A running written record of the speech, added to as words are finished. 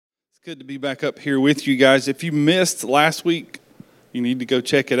Good to be back up here with you guys. If you missed last week, you need to go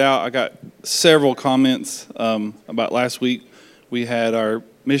check it out. I got several comments about last week. We had our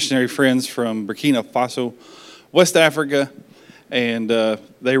missionary friends from Burkina Faso, West Africa, and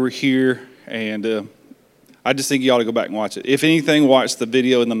they were here. And I just think you ought to go back and watch it. If anything, watch the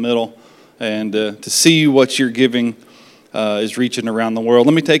video in the middle, and to see what you're giving is reaching around the world.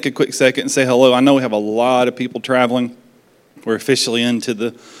 Let me take a quick second and say hello. I know we have a lot of people traveling. We're officially into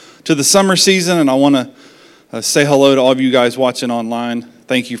the summer season, and I want to say hello to all of you guys watching online.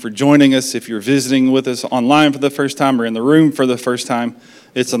 Thank you for joining us. If you're visiting with us online for the first time or in the room for the first time,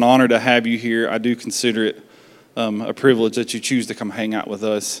 it's an honor to have you here. I do consider it a privilege that you choose to come hang out with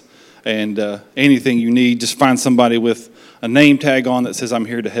us. And anything you need, just find somebody with a name tag on that says, "I'm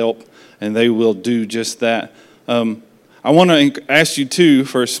here to help," and they will do just that. I want to ask you, too,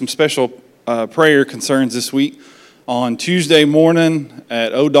 for some special prayer concerns this week. On Tuesday morning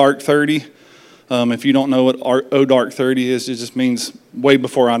at dark 30, if you don't know what dark 30 is, it just means way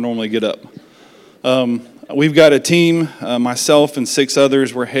before I normally get up. We've got a team, myself and 6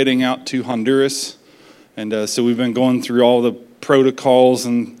 others, we're heading out to Honduras. And so we've been going through all the protocols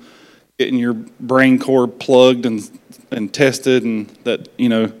and getting your brain core plugged and tested. And that,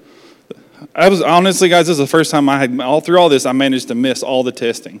 honestly, guys, this is the first time through all this, I managed to miss all the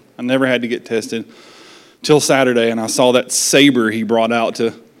testing. I never had to get tested till Saturday, and I saw that saber he brought out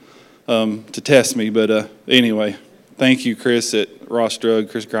to test me. But anyway, thank you, Chris at Ross Drug,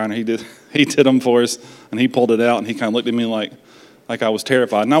 Chris Griner. He did them for us, and he pulled it out, and he kind of looked at me like I was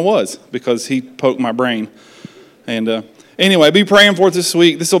terrified, and I was, because he poked my brain. And anyway, be praying for us this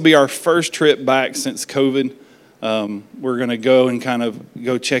week. This will be our first trip back since COVID. We're going to go and kind of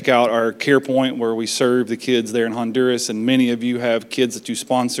go check out our care point where we serve the kids there in Honduras, and many of you have kids that you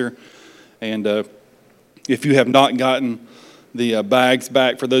sponsor. And if you have not gotten the bags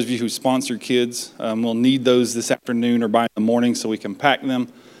back, for those of you who sponsor kids, we'll need those this afternoon or by the morning so we can pack them.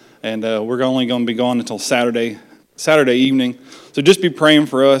 And we're only going to be gone until Saturday evening. So just be praying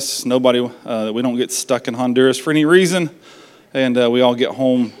for us, that we don't get stuck in Honduras for any reason, and we all get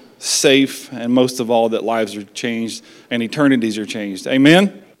home safe, and most of all, that lives are changed and eternities are changed.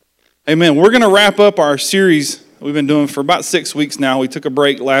 Amen? Amen. We're going to wrap up our series we've been doing for about 6 weeks now. We took a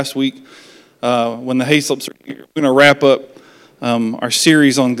break last week. When the Hayslips are here, we're going to wrap up our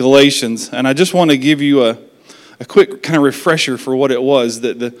series on Galatians, and I just want to give you a quick kind of refresher for what it was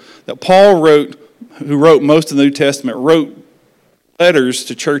that Paul wrote, who wrote most of the New Testament, wrote letters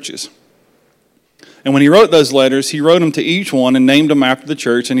to churches. And when he wrote those letters, he wrote them to each one and named them after the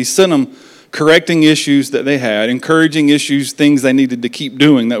church, and he sent them correcting issues that they had, encouraging issues, things they needed to keep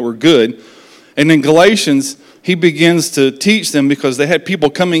doing that were good. And in Galatians, he begins to teach them because they had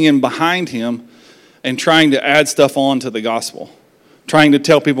people coming in behind him and trying to add stuff on to the gospel. Trying to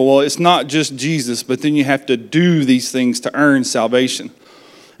tell people, well, it's not just Jesus, but then you have to do these things to earn salvation.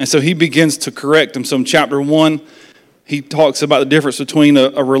 And so he begins to correct them. So in chapter 1, he talks about the difference between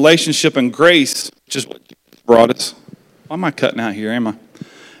a relationship and grace, which is what Jesus brought us. Why am I cutting out here, am I?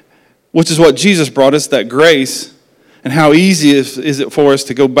 Which is what Jesus brought us, that grace. And how easy is it for us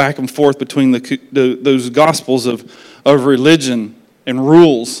to go back and forth between those gospels of religion and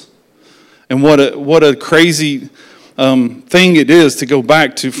rules, and what a crazy thing it is to go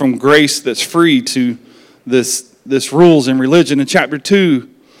back to from grace that's free to this rules and religion. In chapter 2,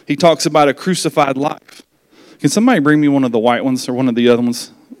 he talks about a crucified life. Can somebody bring me one of the white ones or one of the other ones?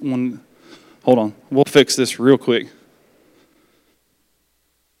 Hold on, we'll fix this real quick.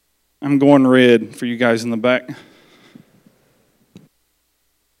 I'm going red for you guys in the back.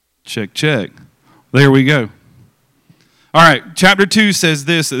 Check. There we go. All right, chapter 2 says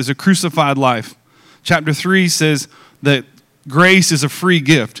this, there's a crucified life. Chapter 3 says that grace is a free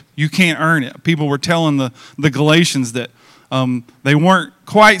gift. You can't earn it. People were telling the Galatians that they weren't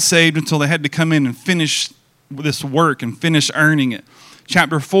quite saved until they had to come in and finish this work and finish earning it.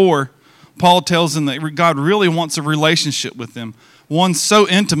 Chapter 4, Paul tells them that God really wants a relationship with them. One so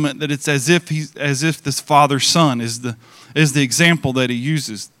intimate that it's as if this father's son is the example that he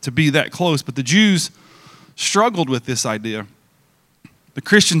uses to be that close. But the Jews struggled with this idea. The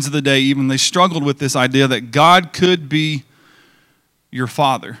Christians of the day even, they struggled with this idea that God could be your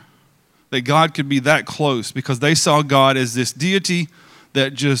father. That God could be that close, because they saw God as this deity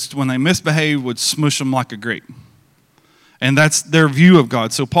that just, when they misbehaved, would smush them like a grape. And that's their view of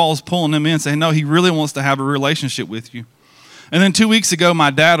God. So Paul's pulling them in, saying, no, he really wants to have a relationship with you. And then 2 weeks ago, my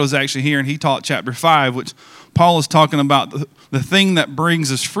dad was actually here, and he taught chapter 5, which Paul is talking about the thing that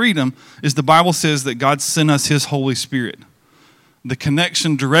brings us freedom is the Bible says that God sent us his Holy Spirit. The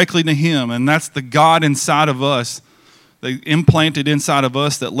connection directly to him, and that's the God inside of us they implanted inside of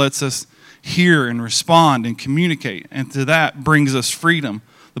us that lets us hear and respond and communicate. And to that brings us freedom.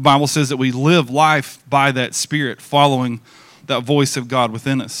 The Bible says that we live life by that Spirit, following that voice of God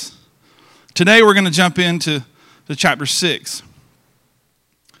within us. Today we're going to jump into chapter 6.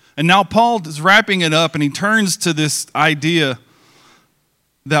 And now Paul is wrapping it up, and he turns to this idea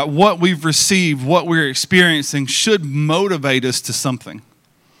that what we've received, what we're experiencing, should motivate us to something.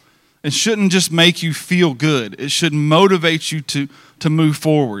 It shouldn't just make you feel good. It should motivate you to move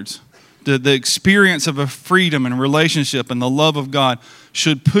forwards. The experience of a freedom and relationship and the love of God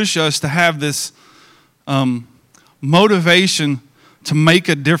should push us to have this motivation to make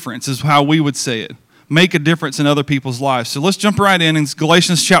a difference, is how we would say it. Make a difference in other people's lives. So let's jump right in. It's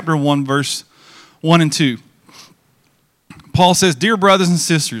Galatians chapter 1, verse 1 and 2. Paul says, "Dear brothers and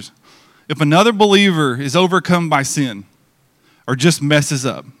sisters, if another believer is overcome by sin or just messes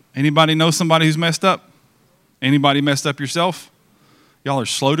up," anybody know somebody who's messed up? Anybody messed up yourself? Y'all are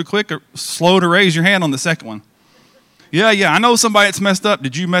slow to raise your hand on the second one. Yeah, I know somebody that's messed up.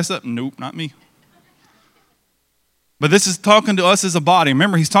 Did you mess up? Nope, not me. But this is talking to us as a body.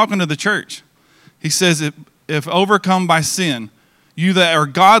 Remember, he's talking to the church. He says, if overcome by sin, you that are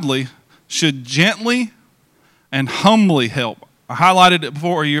godly should gently and humbly help. I highlighted it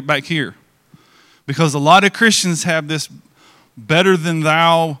before, you're back here. Because a lot of Christians have this better than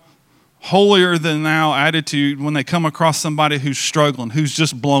thou, holier than thou attitude when they come across somebody who's struggling, who's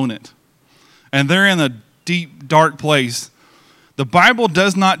just blown it. And they're in a deep, dark place. The Bible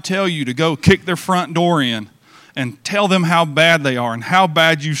does not tell you to go kick their front door in and tell them how bad they are and how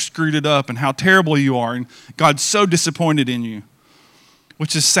bad you screwed it up and how terrible you are and God's so disappointed in you,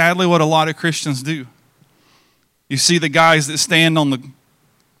 which is sadly what a lot of Christians do. You see the guys that stand on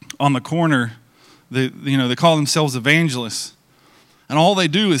the corner, they call themselves evangelists, and all they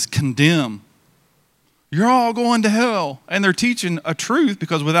do is condemn. You're all going to hell. And they're teaching a truth,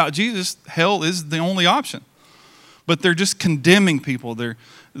 because without Jesus, hell is the only option. But they're just condemning people.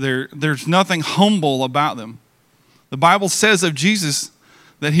 There's nothing humble about them. The Bible says of Jesus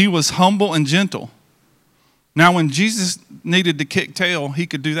that he was humble and gentle. Now, when Jesus needed to kick tail, he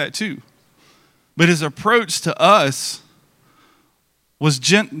could do that too. But his approach to us was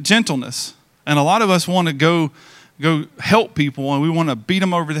gentleness. And a lot of us want to go help people, and we want to beat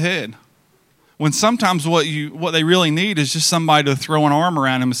them over the head. When sometimes what they really need is just somebody to throw an arm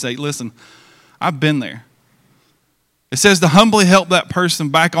around them and say, "Listen, I've been there." It says to humbly help that person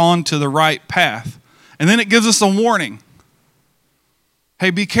back onto the right path. And then it gives us a warning. Hey,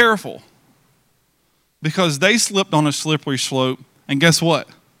 be careful. Because they slipped on a slippery slope, and guess what?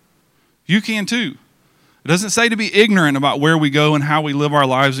 You can too. It doesn't say to be ignorant about where we go and how we live our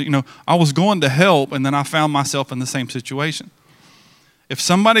lives. I was going to help, and then I found myself in the same situation. If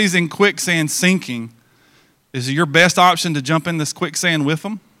somebody's in quicksand sinking, is it your best option to jump in this quicksand with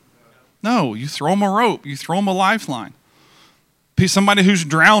them? No, you throw them a rope. You throw them a lifeline. Somebody who's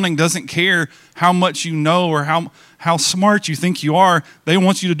drowning doesn't care how much you know or how smart you think you are. They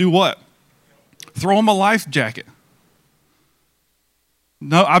want you to do what? Throw them a life jacket.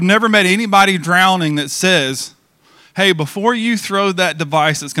 No, I've never met anybody drowning that says, "Hey, before you throw that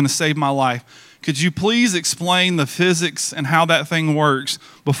device that's going to save my life, could you please explain the physics and how that thing works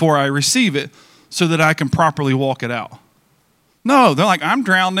before I receive it so that I can properly walk it out?" No, they're like, "I'm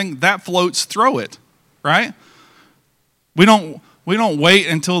drowning. That floats. Throw it." Right? We don't wait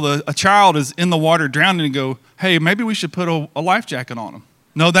until a child is in the water drowning and go, "Hey, maybe we should put a life jacket on them."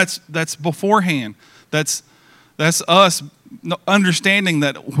 No, that's beforehand. That's us understanding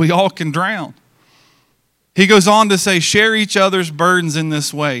that we all can drown. He goes on to say, "Share each other's burdens in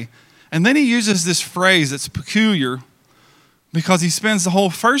this way." And then he uses this phrase that's peculiar, because he spends the whole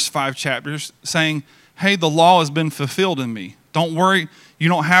first 5 chapters saying, "Hey, the law has been fulfilled in me. Don't worry, you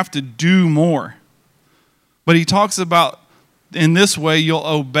don't have to do more." But he talks about, in this way, you'll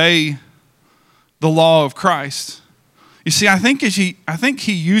obey the law of Christ. You see, I think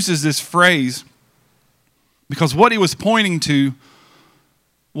he uses this phrase because what he was pointing to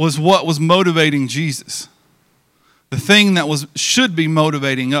was what was motivating Jesus. The thing that should be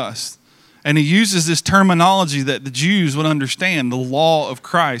motivating us. And he uses this terminology that the Jews would understand, the law of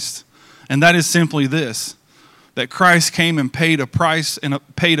Christ. And that is simply this, that Christ came and paid a price and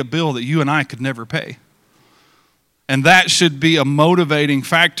paid a bill that you and I could never pay. And that should be a motivating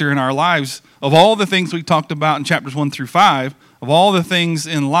factor in our lives. Of all the things we talked about in chapters 1 through 5, of all the things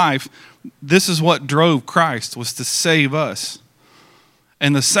in life, this is what drove Christ, was to save us.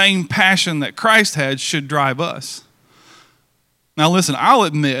 And the same passion that Christ had should drive us. Now listen, I'll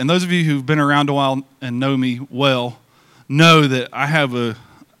admit, and those of you who've been around a while and know me well, know that I have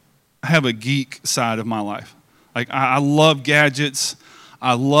a geek side of my life. Like, I love gadgets.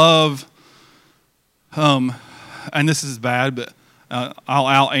 I love, and this is bad, but I'll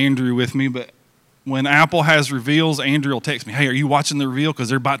out Andrew with me, but when Apple has reveals, Andrew will text me, hey, are you watching the reveal? Because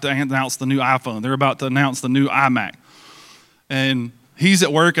they're about to announce the new iPhone. They're about to announce the new iMac. And he's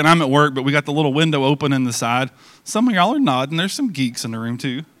at work and I'm at work, but we got the little window open in the side. Some of y'all are nodding. There's some geeks in the room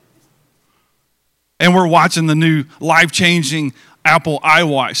too. And we're watching the new life-changing Apple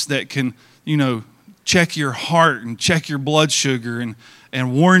iWatch that can, check your heart and check your blood sugar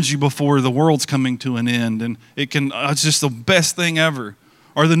and warns you before the world's coming to an end. And it's just the best thing ever.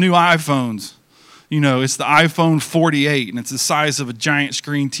 Or the new iPhones. It's the iPhone 48 and it's the size of a giant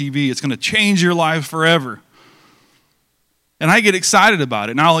screen TV. It's going to change your life forever. And I get excited about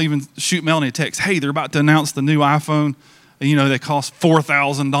it. And I'll even shoot Melanie a text, hey, they're about to announce the new iPhone. They cost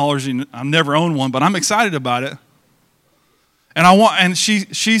 $4,000. I've never owned one, but I'm excited about it. And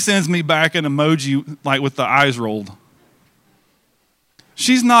she sends me back an emoji like with the eyes rolled.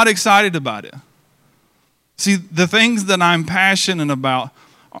 She's not excited about it. See, the things that I'm passionate about,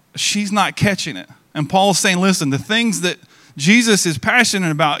 she's not catching it. And Paul's saying, listen, the things that Jesus is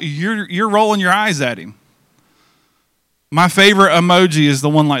passionate about, you're rolling your eyes at him. My favorite emoji is the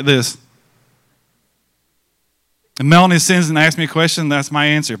one like this. And Melanie sends and asks me a question, that's my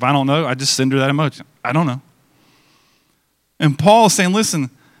answer. If I don't know, I just send her that emoji. I don't know. And Paul's saying,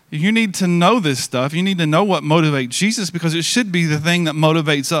 listen, you need to know this stuff. You need to know what motivates Jesus because it should be the thing that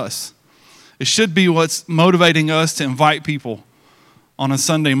motivates us. It should be what's motivating us to invite people on a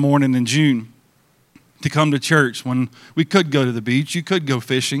Sunday morning in June to come to church when we could go to the beach, you could go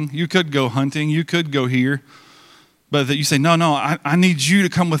fishing, you could go hunting, you could go here. But that you say, no, I need you to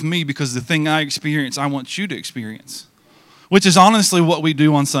come with me because the thing I experience, I want you to experience. Which is honestly what we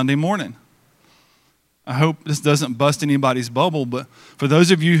do on Sunday morning. I hope this doesn't bust anybody's bubble, but for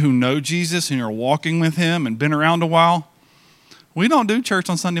those of you who know Jesus and are walking with him and been around a while, we don't do church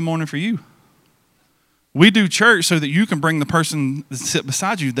on Sunday morning for you. We do church so that you can bring the person that sits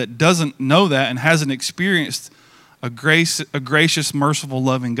beside you that doesn't know that and hasn't experienced a gracious, merciful,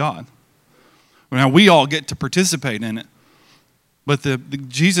 loving God. Now, we all get to participate in it. But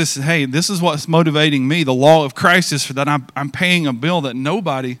Jesus said, hey, this is what's motivating me. The law of Christ is for that I'm paying a bill that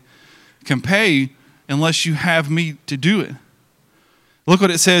nobody can pay unless you have me to do it. Look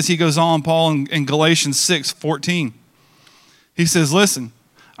what it says. He goes on, Paul, in Galatians 6:14. He says, listen,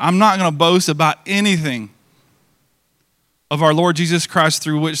 I'm not going to boast about anything of our Lord Jesus Christ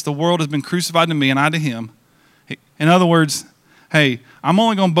through which the world has been crucified to me and I to him. In other words, hey, I'm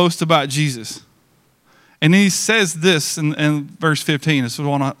only going to boast about Jesus. And he says this in verse 15. This is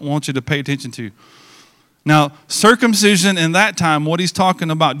what I want you to pay attention to. Now, circumcision in that time, what he's talking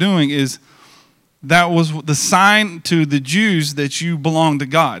about doing is that was the sign to the Jews that you belong to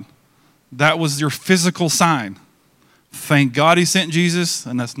God. That was your physical sign. Thank God he sent Jesus,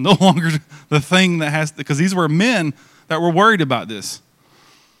 and that's no longer the thing that has to, because these were men that were worried about this.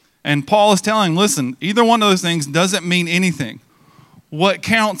 And Paul is telling, listen, either one of those things doesn't mean anything. What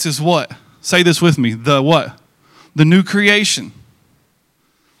counts is what? Say this with me. The what? The new creation.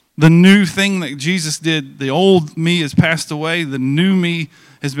 The new thing that Jesus did. The old me has passed away. The new me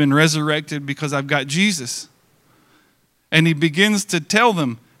has been resurrected because I've got Jesus. And he begins to tell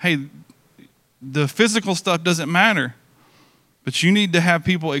them, hey, the physical stuff doesn't matter. But you need to have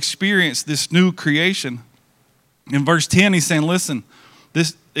people experience this new creation. In verse 10, he's saying, listen,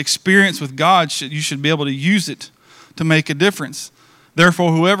 this experience with God, you should be able to use it to make a difference.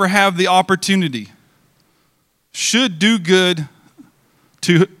 Therefore, whoever have the opportunity should do good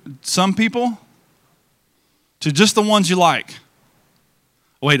to some people, to just the ones you like.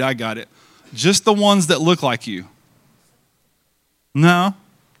 Wait, I got it. Just the ones that look like you. No.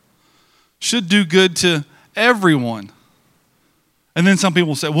 Should do good to everyone. And then some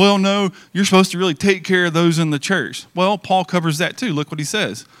people say, well, no, you're supposed to really take care of those in the church. Well, Paul covers that too. Look what he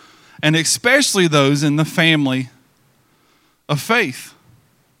says. And especially those in the family of faith.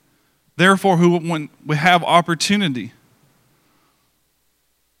 Therefore, when we have opportunity.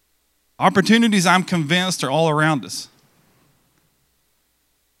 Opportunities, I'm convinced, are all around us.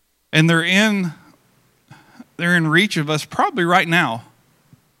 And they're in reach of us probably right now.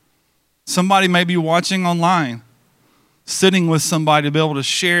 Somebody may be watching online, sitting with somebody to be able to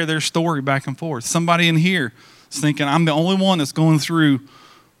share their story back and forth. Somebody in here is thinking, I'm the only one that's going through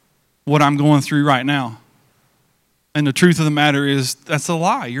what I'm going through right now. And the truth of the matter is, that's a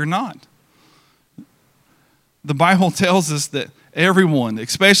lie. You're not. The Bible tells us that everyone,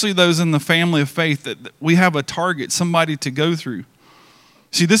 especially those in the family of faith, that we have a target, somebody to go through.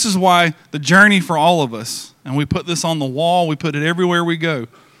 See, this is why the journey for all of us, and we put this on the wall, we put it everywhere we go.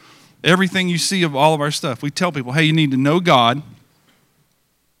 Everything you see of all of our stuff, we tell people, hey, you need to know God,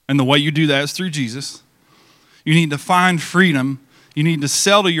 and the way you do that is through Jesus. You need to find freedom. You need to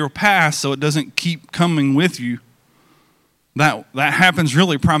settle your past so it doesn't keep coming with you. That happens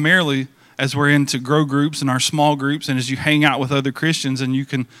really primarily as we're into grow groups and our small groups, and as you hang out with other Christians and you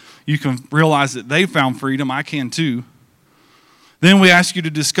can realize that they found freedom, I can too. Then we ask you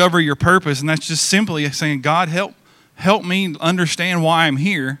to discover your purpose, and that's just simply saying, God, help me understand why I'm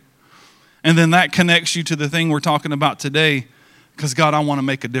here. And then that connects you to the thing we're talking about today, because God, I want to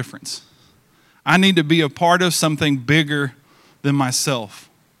make a difference. I need to be a part of something bigger than myself.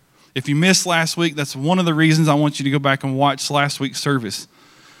 If you missed last week, that's one of the reasons I want you to go back and watch last week's service,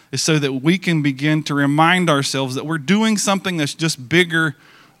 is so that we can begin to remind ourselves that we're doing something that's just bigger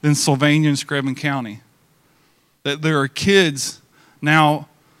than Sylvania and Screven County. That there are kids now,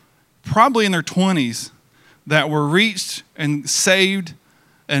 probably in their 20s, that were reached and saved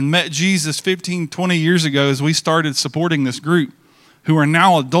and met Jesus 15, 20 years ago as we started supporting this group, who are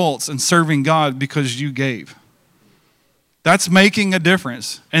now adults and serving God because you gave. That's making a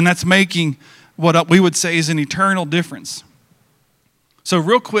difference, and that's making what we would say is an eternal difference. So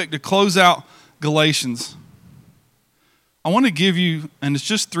real quick, to close out Galatians, I want to give you, and it's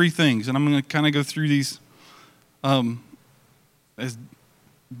just 3 things, and I'm going to kind of go through these as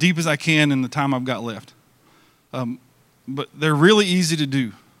deep as I can in the time I've got left. But they're really easy to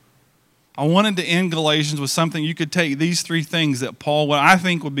do. I wanted to end Galatians with something you could take these 3 things that Paul, what I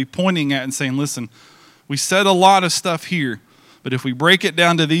think, would be pointing at and saying, listen, we said a lot of stuff here, but if we break it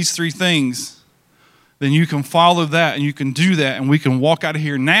down to these 3 things, then you can follow that and you can do that, and we can walk out of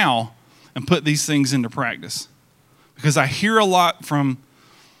here now and put these things into practice. Because I hear a lot from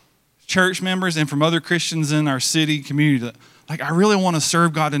church members and from other Christians in our city community that, like, I really want to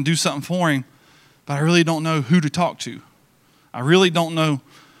serve God and do something for him, but I really don't know who to talk to. I really don't know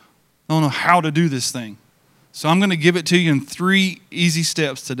how to do this thing. So I'm going to give it to you in 3 easy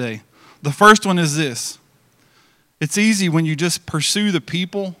steps today. The first one is this. It's easy when you just pursue the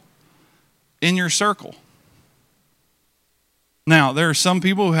people in your circle. Now, there are some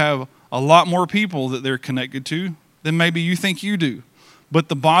people who have a lot more people that they're connected to than maybe you think you do. But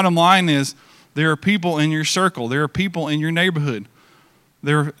the bottom line is, there are people in your circle. There are people in your neighborhood.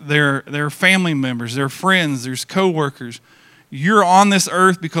 There are family members. There are friends. There's coworkers. You're on this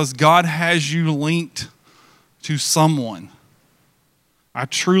earth because God has you linked to someone. I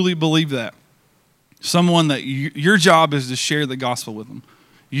truly believe that. Someone that your job is to share the gospel with them.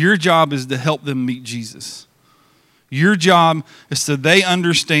 Your job is to help them meet Jesus. Your job is so they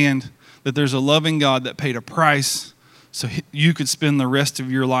understand that there's a loving God that paid a price so you could spend the rest of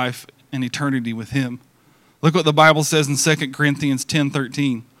your life in eternity with him. Look what the Bible says in 2 Corinthians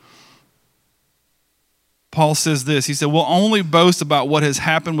 10:13. Paul says this. He said, we'll only boast about what has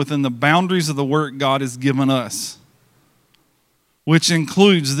happened within the boundaries of the work God has given us, which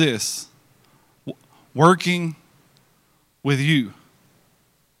includes this, working with you.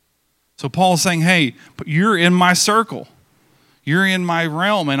 So Paul's saying, hey, you're in my circle. You're in my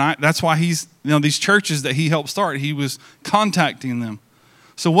realm. And that's why he's, these churches that he helped start, he was contacting them.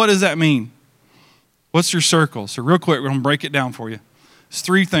 So what does that mean? What's your circle? So real quick, we're going to break it down for you. It's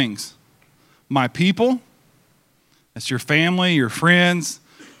 3 things. My people, that's your family, your friends,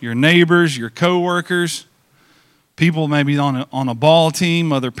 your neighbors, your coworkers, people maybe on a ball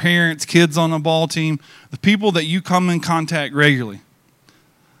team, other parents, kids on a ball team, the people that you come in contact regularly.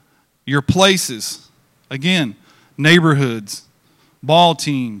 Your places, again, neighborhoods, ball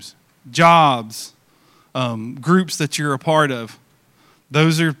teams, jobs, groups that you're a part of.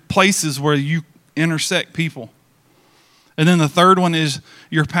 Those are places where you intersect people. And then the third one is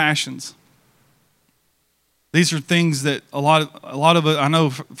your passions. These are things that a lot of it, I know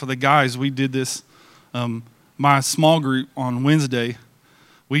for the guys, we did this, my small group on Wednesday,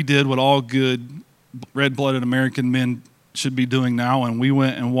 we did what all good red-blooded American men should be doing now, and we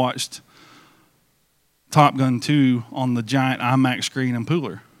went and watched Top Gun 2 on the giant IMAX screen in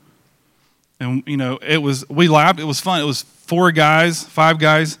Pooler. And, we laughed, it was fun. It was 5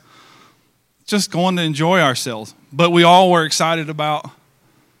 guys, just going to enjoy ourselves. But we all were excited about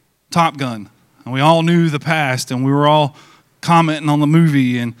Top Gun. And we all knew the past, and we were all commenting on the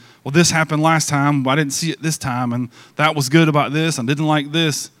movie, and, well, this happened last time, but I didn't see it this time, and that was good about this, I didn't like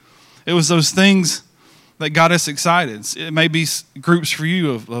this. It was those things that got us excited. It may be groups for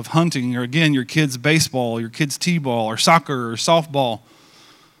you of hunting, or again, your kids' baseball, your kids' t-ball, or soccer, or softball.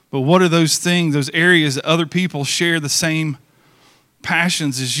 But what are those things, those areas that other people share the same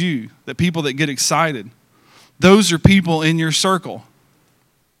passions as you, that people that get excited? Those are people in your circle.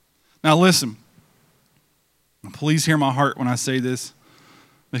 Now listen, please hear my heart when I say this.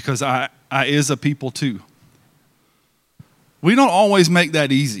 because I is a people too. We don't always make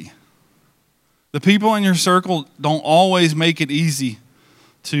that easy. The people in your circle don't always make it easy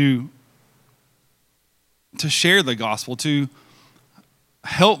to share the gospel, to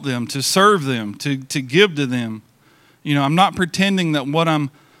help them, to serve them, to give to them. You know, I'm not pretending that what I'm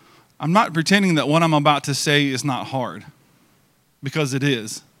about to say is not hard, because it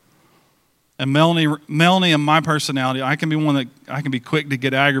is. And Melanie and my personality, I can be one that I can be quick to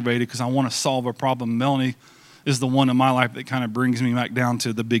get aggravated because I want to solve a problem. Melanie is the one in my life that kind of brings me back down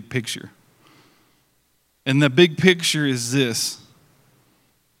to the big picture. And the big picture is this,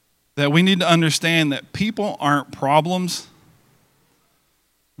 that we need to understand that people aren't problems,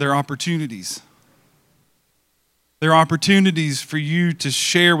 they're opportunities. They're opportunities for you to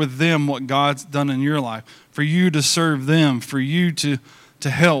share with them what God's done in your life, for you to serve them, for you to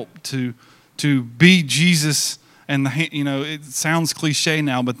help, to be Jesus, and it sounds cliche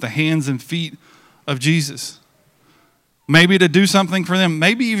now, but the hands and feet of Jesus. Maybe to do something for them.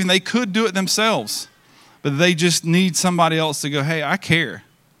 Maybe even they could do it themselves, but they just need somebody else to go, hey, I care.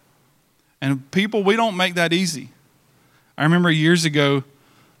 And people, we don't make that easy. I remember years ago,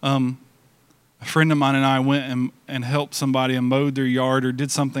 a friend of mine and I went and helped somebody and mowed their yard or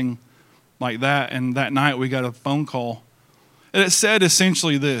did something like that, and that night we got a phone call. And it said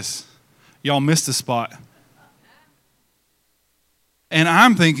essentially this: y'all missed a spot. And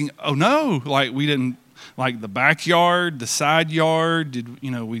I'm thinking, oh no, like we didn't, like the backyard, the side yard,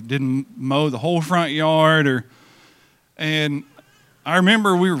 we didn't mow the whole front yard, and I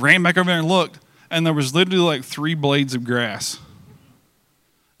remember we ran back over there and looked, and there was literally like 3 blades of grass.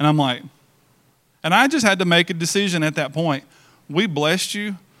 And I'm like, and I just had to make a decision at that point. We blessed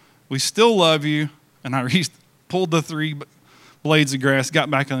you, we still love you, and I pulled the 3 blades of grass,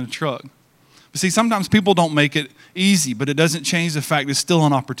 got back in the truck. But see, sometimes people don't make it easy, but it doesn't change the fact it's still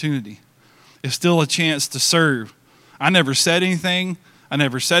an opportunity. It's still a chance to serve. I never said anything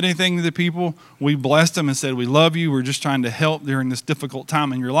to the people. We blessed them and said, we love you. We're just trying to help during this difficult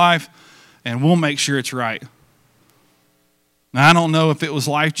time in your life, and we'll make sure it's right. Now, I don't know if it was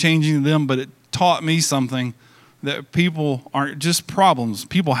life-changing to them, but it taught me something, that people aren't just problems.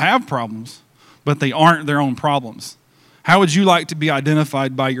 People have problems, but they aren't their own problems. How would you like to be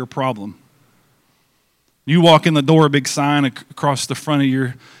identified by your problem? You walk in the door, a big sign across the front of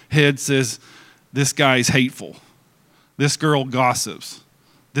your head says, this guy's hateful. This girl gossips.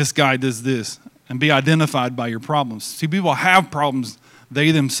 This guy does this. And be identified by your problems. See, people have problems.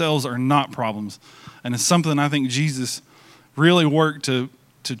 They themselves are not problems. And it's something I think Jesus really worked to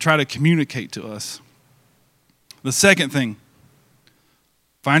try to communicate to us. The second thing,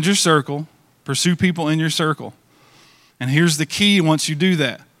 find your circle, pursue people in your circle. And here's the key once you do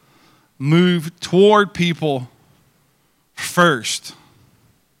that. Move toward people first.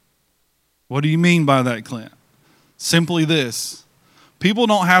 What do you mean by that, Clint? Simply this. People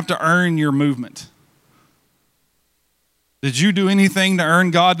don't have to earn your movement. Did you do anything to earn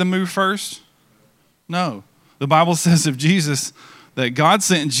God to move first? No. The Bible says of Jesus that God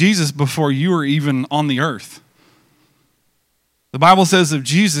sent Jesus before you were even on the earth. The Bible says of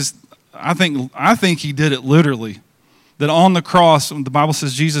Jesus, I think he did it literally. That on the cross, the Bible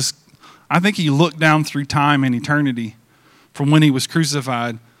says Jesus, I think he looked down through time and eternity from when he was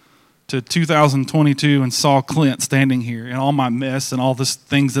crucified to 2022 and saw Clint standing here and all my mess and all the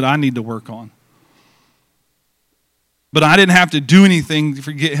things that I need to work on. But I didn't have to do anything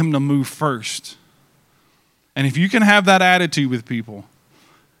to get him to move first. And if you can have that attitude with people,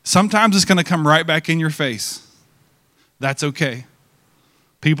 sometimes it's going to come right back in your face. That's okay.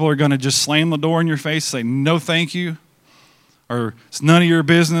 People are going to just slam the door in your face, say, no, thank you, or it's none of your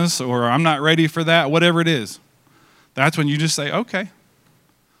business, or I'm not ready for that, whatever it is. That's when you just say, okay.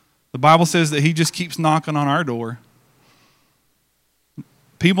 The Bible says that he just keeps knocking on our door.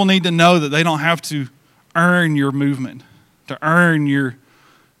 People need to know that they don't have to earn your movement, to earn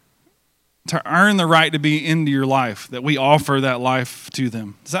the right to be into your life, that we offer that life to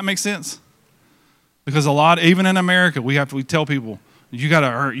them. Does that make sense? Because even in America, we tell people, you got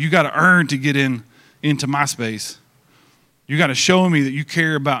to earn to get into my space. You got to show me that you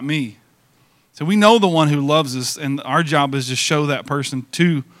care about me. So we know the one who loves us, and our job is to show that person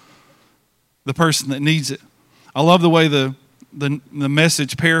to the person that needs it. I love the way the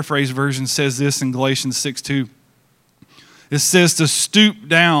Message paraphrase version says this in Galatians 6:2. It says to stoop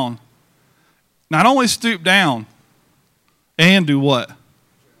down. Not only stoop down, and do what?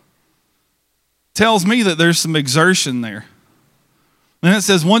 Tells me that there's some exertion there. Then it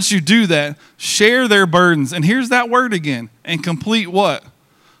says once you do that, share their burdens. And here's that word again. And complete what?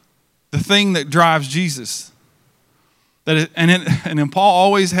 The thing that drives Jesus. And then Paul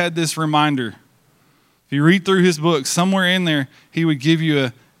always had this reminder. If you read through his book, somewhere in there, he would give you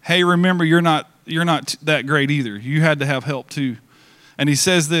a, hey, remember, you're not that great either. You had to have help too. And he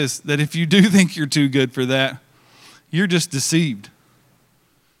says this, that if you do think you're too good for that, you're just deceived.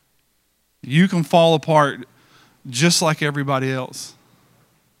 You can fall apart just like everybody else.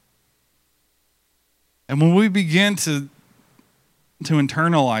 And when we begin to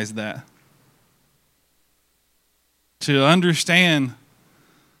internalize that, to understand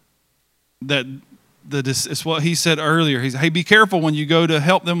that it's what he said earlier. He's, hey, be careful when you go to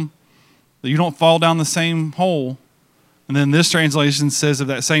help them that you don't fall down the same hole. And then this translation says of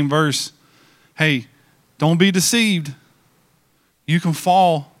that same verse, hey, don't be deceived. You can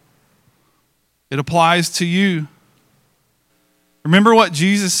fall. It applies to you. Remember what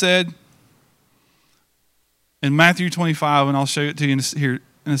Jesus said in Matthew 25, and I'll show it to you here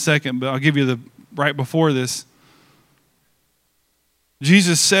in a second, but I'll give you the right before this.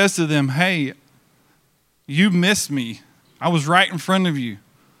 Jesus says to them, hey, you missed me. I was right in front of you.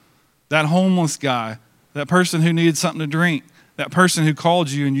 That homeless guy, that person who needed something to drink, that person who called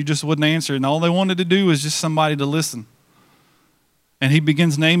you and you just wouldn't answer, and all they wanted to do was just somebody to listen. And he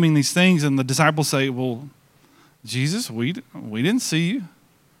begins naming these things, and the disciples say, well, Jesus, we didn't see you.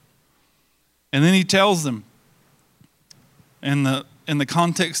 And then he tells them, in the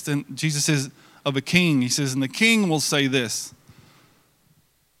context, and Jesus says, of a king, he says, and the king will say this,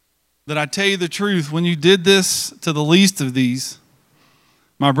 that I tell you the truth, when you did this to the least of these,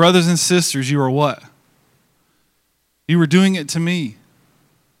 my brothers and sisters, you are what? You were doing it to me.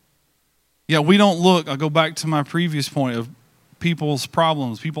 Yeah, we don't look, I'll go back to my previous point of people's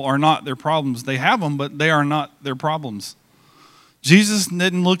problems. People are not their problems. They have them, but they are not their problems. Jesus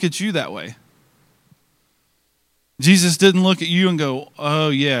didn't look at you that way. Jesus didn't look at you and go, oh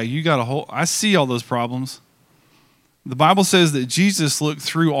yeah, you got a whole, I see all those problems. The Bible says that Jesus looked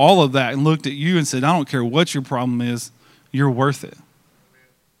through all of that and looked at you and said, I don't care what your problem is, you're worth it.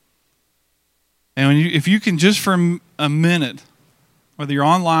 And if you can just for a minute, whether you're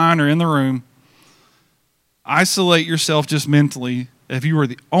online or in the room, isolate yourself just mentally if you were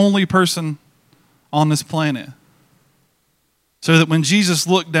the only person on this planet. So that when Jesus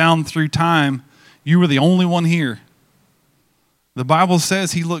looked down through time, you were the only one here. The Bible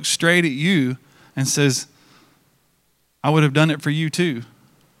says he looked straight at you and says, I would have done it for you too.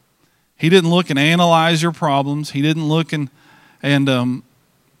 He didn't look and analyze your problems. He didn't look and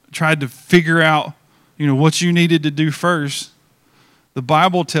tried to figure out, what you needed to do first. The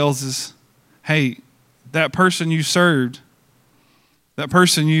Bible tells us, hey, that person you served, that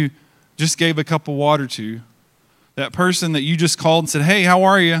person you just gave a cup of water to, that person that you just called and said, hey, how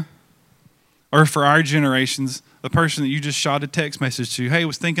are you? Or for our generations, the person that you just shot a text message to, hey, I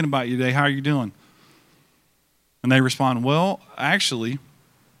was thinking about you today, how are you doing? And they respond, well, actually,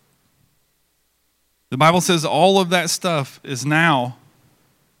 the Bible says all of that stuff is now,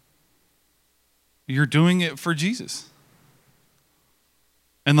 you're doing it for Jesus.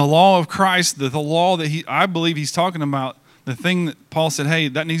 And the law of Christ, the law that I believe he's talking about, the thing that Paul said, hey,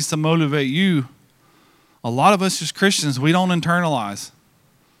 that needs to motivate you. A lot of us as Christians, we don't internalize.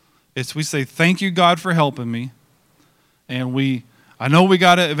 We say, thank you, God, for helping me. And I know we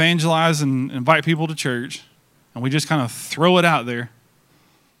got to evangelize and invite people to church. And we just kind of throw it out there.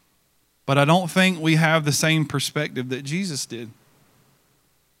 But I don't think we have the same perspective that Jesus did.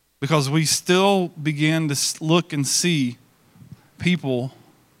 Because we still begin to look and see people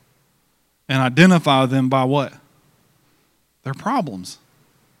and identify them by what? Their problems.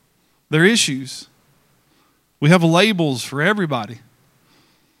 Their issues. We have labels for everybody.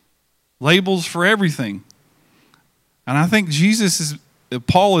 Labels for everything. And I think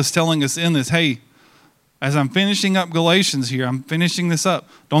Paul is telling us in this, hey, as I'm finishing up Galatians here, I'm finishing this up.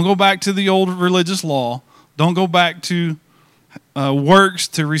 Don't go back to the old religious law. Don't go back to works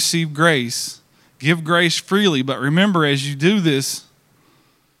to receive grace. Give grace freely. But remember, as you do this,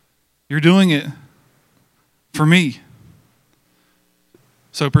 you're doing it for me.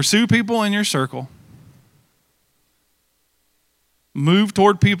 So pursue people in your circle. Move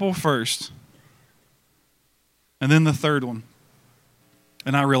toward people first. And then the third one.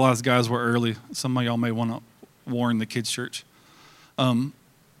 And I realize, guys, we're early. Some of y'all may want to warn the kids' church. Number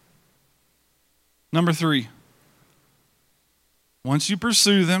 3. Once you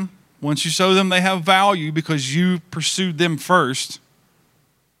pursue them, once you show them they have value because you pursued them first,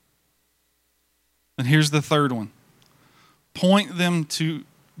 and here's the third one. Point them to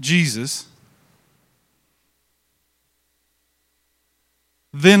Jesus,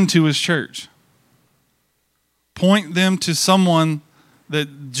 then to his church. Point them to someone to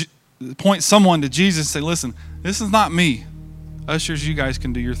Jesus. Say, listen, This is not me. Ushers, you guys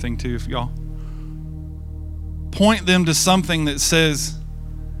can do your thing too if y'all. Point them to something that says,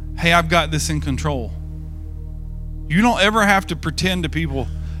 hey, I've got this in control. You don't ever have to pretend to people,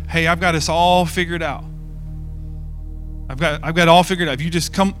 hey, I've got this all figured out. I've got it all figured out. If you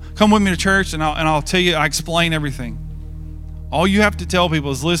just come with me to church and I'll tell you, I explain everything. All you have to tell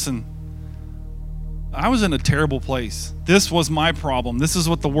people is, listen, I was in a terrible place. This was my problem. This is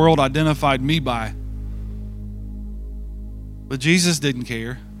what the world identified me by. But Jesus didn't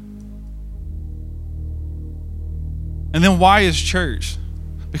care. And then why is church?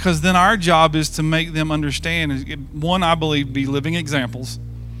 Because then our job is to make them understand. One, I believe, be living examples,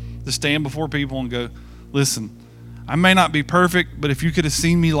 to stand before people and go, listen, I may not be perfect, but if you could have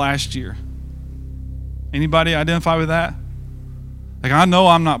seen me last year. Anybody identify with that? Like, I know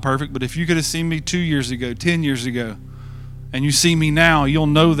I'm not perfect, but if you could have seen me 2 years ago, 10 years ago, and you see me now, you'll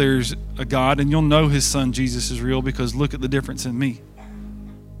know there's a God, and you'll know his son Jesus is real, because look at the difference in me.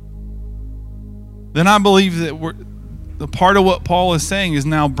 Then I believe that the part of what Paul is saying is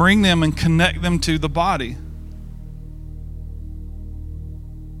now bring them and connect them to the body.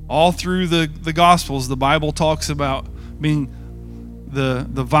 All through the Gospels, the Bible talks about being the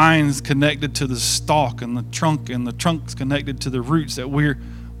vines connected to the stalk and the trunk's connected to the roots, that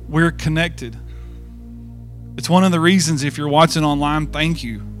we're connected. It's one of the reasons, if you're watching online, thank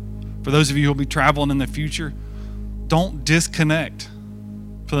you. For those of you who will be traveling in the future, don't disconnect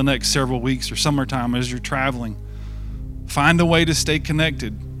for the next several weeks or summertime as you're traveling. Find a way to stay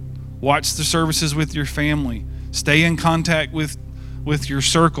connected. Watch the services with your family. Stay in contact with your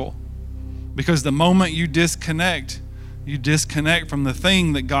circle. Because the moment you disconnect from the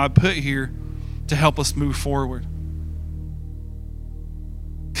thing that God put here to help us move forward.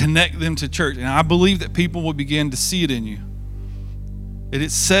 Connect them to church. And I believe that people will begin to see it in you. And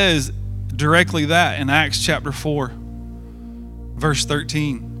it says directly that in Acts chapter 4, verse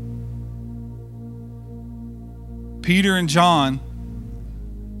 13. Peter and John,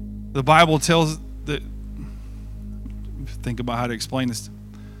 the Bible tells that, think about how to explain this.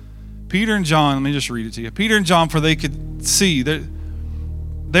 Peter and John, let me just read it to you. Peter and John, for they could see that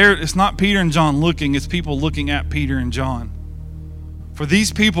it's not Peter and John looking, it's people looking at Peter and John. For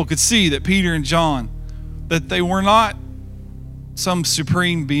these people could see that Peter and John, that they were not some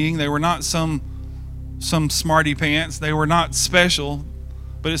supreme being, they were not some smarty pants, they were not special,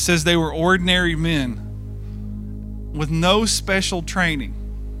 but it says they were ordinary men with no special training.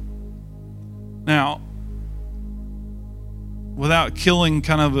 Now, without killing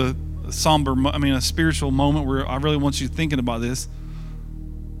kind of a spiritual moment where I really want you thinking about this,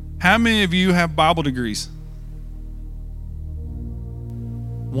 how many of you have Bible degrees?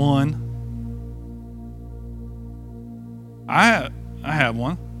 One. I have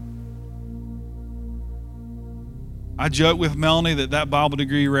one. I joke with Melanie that Bible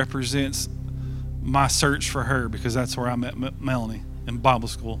degree represents my search for her, because that's where I met Melanie, in Bible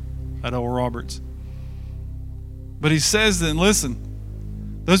school at Oral Roberts. But he says that,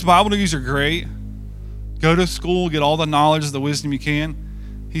 listen, those Bible degrees are great. Go to school, get all the knowledge, the wisdom you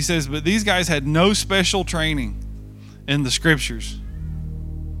can. He says, but these guys had no special training in the scriptures.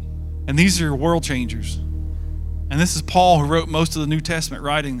 And these are world changers. And this is Paul, who wrote most of the New Testament,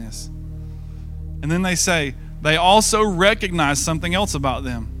 writing this. And then they say, they also recognized something else about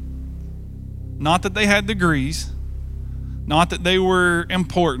them. Not that they had degrees, not that they were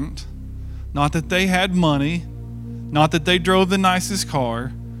important, not that they had money, not that they drove the nicest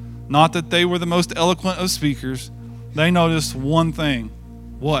car, not that they were the most eloquent of speakers. They noticed one thing.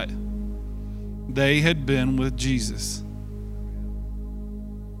 What? They had been with Jesus.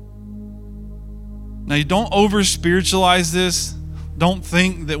 Now, you don't over-spiritualize this. Don't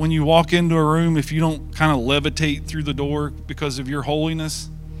think that when you walk into a room, if you don't kind of levitate through the door because of your holiness.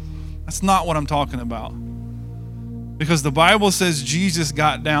 That's not what I'm talking about. Because the Bible says Jesus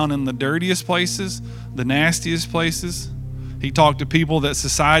got down in the dirtiest places, the nastiest places. He talked to people that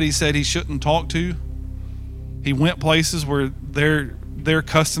society said he shouldn't talk to. He went places where their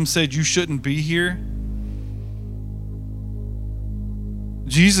custom said you shouldn't be here.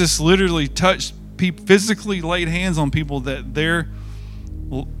 Jesus literally touched people, physically laid hands on people that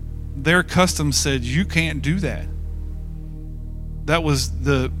their custom said you can't do that. That was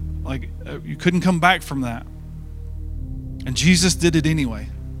you couldn't come back from that. And Jesus did it anyway.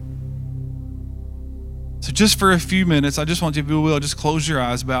 So just for a few minutes, I just want you, if you will, just close your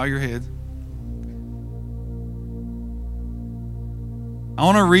eyes, bow your head. I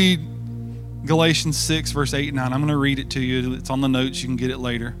want to read Galatians 6, verse 8 and 9. I'm going to read it to you. It's on the notes. You can get it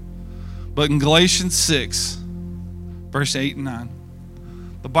later. But in Galatians 6, verse 8 and 9,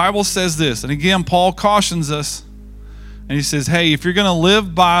 The Bible says this, and again, Paul cautions us, and he says, hey, if you're going to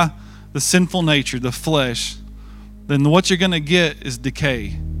live by the sinful nature, the flesh, then what you're going to get is decay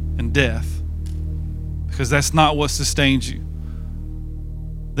and death, because that's not what sustains you.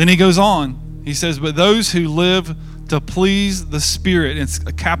 Then he goes on, he says, but those who live to please the Spirit, it's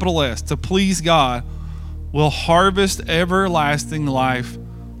a capital S, to please God, will harvest everlasting life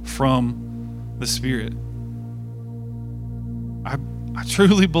from the Spirit. I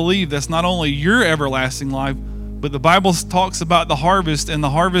truly believe that's not only your everlasting life, but the Bible talks about the harvest, and the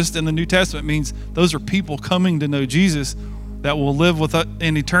harvest in the New Testament means those are people coming to know Jesus that will live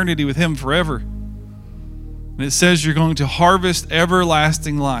in eternity with Him forever. And it says you're going to harvest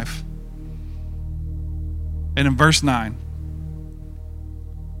everlasting life. And in verse 9,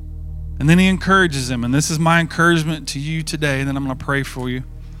 and then he encourages him, and this is my encouragement to you today, and then I'm going to pray for you.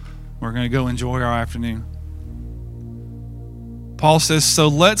 We're going to go enjoy our afternoon. Paul says, so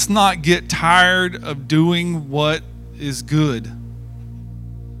let's not get tired of doing what is good.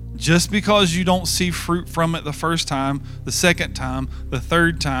 Just because you don't see fruit from it the first time, the second time, the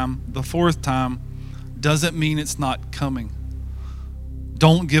third time, the fourth time, doesn't mean it's not coming.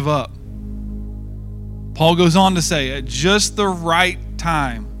 Don't give up. Paul goes on to say, at just the right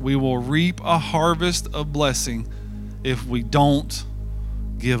time, we will reap a harvest of blessing if we don't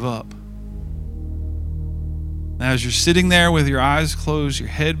give up. Now, as you're sitting there with your eyes closed, your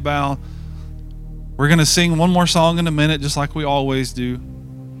head bowed, we're going to sing one more song in a minute, just like we always do.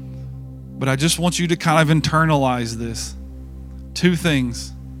 But I just want you to kind of internalize this. Two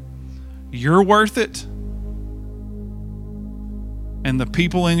things. You're worth it, and the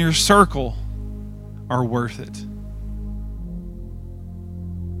people in your circle are worth it.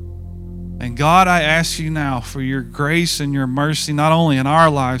 And God, I ask you now for your grace and your mercy, not only in our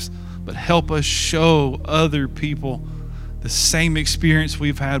lives, but help us show other people the same experience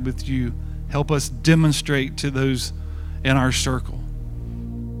we've had with you. Help us demonstrate to those in our circle,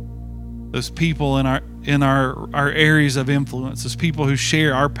 those people in our areas of influence, those people who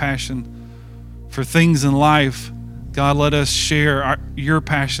share our passion for things in life. God, let us share your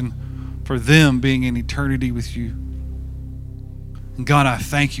passion for them being in eternity with you. And God, I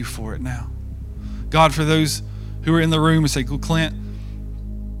thank you for it now. God, for those who are in the room and say, Clint,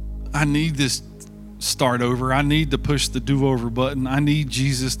 I need this start over. I need to push the do-over button. I need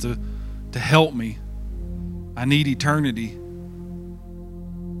Jesus to help me. I need eternity.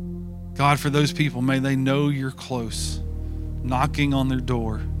 God, for those people, may they know you're close, knocking on their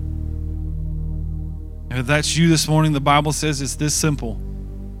door. And if that's you this morning, the Bible says it's this simple.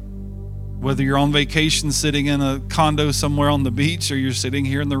 Whether you're on vacation sitting in a condo somewhere on the beach or you're sitting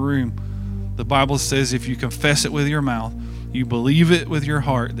here in the room, the Bible says if you confess it with your mouth, you believe it with your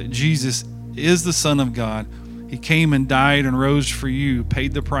heart that Jesus is the Son of God, He came and died and rose for you,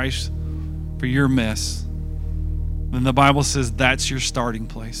 paid the price for your mess, then the Bible says that's your starting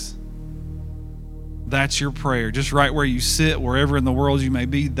place. That's your prayer. Just right where you sit, wherever in the world you may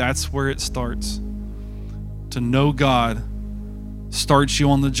be, that's where it starts. To know God starts you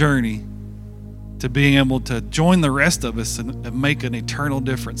on the journey to being able to join the rest of us and make an eternal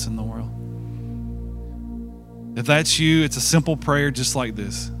difference in the world. If that's you, it's a simple prayer just like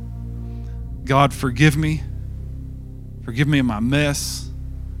this. God, forgive me. Forgive me of my mess.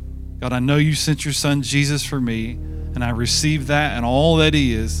 God, I know you sent your Son Jesus for me, and I receive that and all that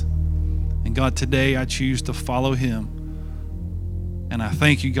He is. And God, today I choose to follow Him. And I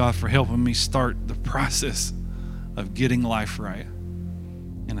thank you, God, for helping me start the process of getting life right.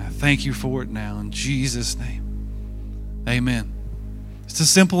 And I thank you for it now in Jesus' name. Amen. It's as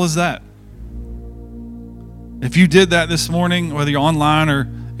simple as that. If you did that this morning, whether you're online or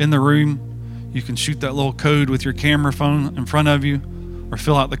in the room, you can shoot that little code with your camera phone in front of you or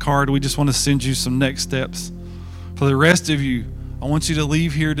fill out the card. We just want to send you some next steps. For the rest of you, I want you to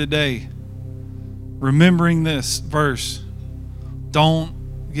leave here today remembering this verse.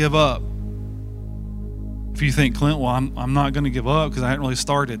 Don't give up. If you think, Clint, well, I'm not going to give up because I haven't really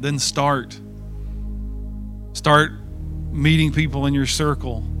started, then start. Start meeting people in your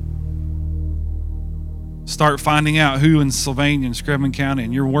circle. Start finding out who in Sylvania and Screven County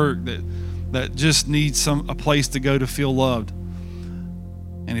and your work that just needs a place to go to feel loved.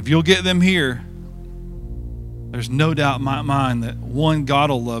 And if you'll get them here, there's no doubt in my mind that one, God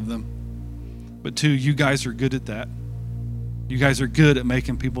will love them, but two, you guys are good at that. You guys are good at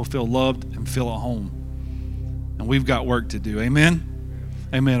making people feel loved and feel at home. And we've got work to do. Amen?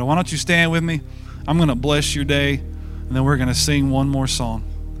 Amen. Why don't you stand with me? I'm going to bless your day, and then we're going to sing one more song.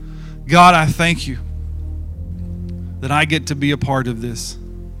 God, I thank you that I get to be a part of this.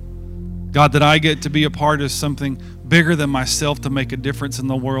 God, that I get to be a part of something bigger than myself to make a difference in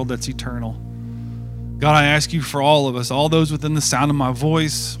the world that's eternal. God, I ask you for all of us, all those within the sound of my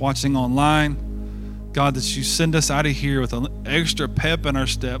voice, watching online, God, that you send us out of here with an extra pep in our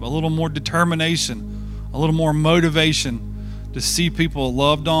step, a little more determination, a little more motivation to see people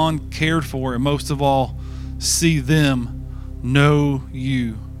loved on, cared for, and most of all, see them know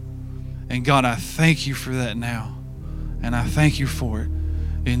you. And God, I thank you for that now. And I thank you for it.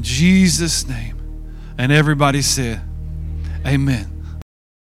 In Jesus' name. And everybody said, amen.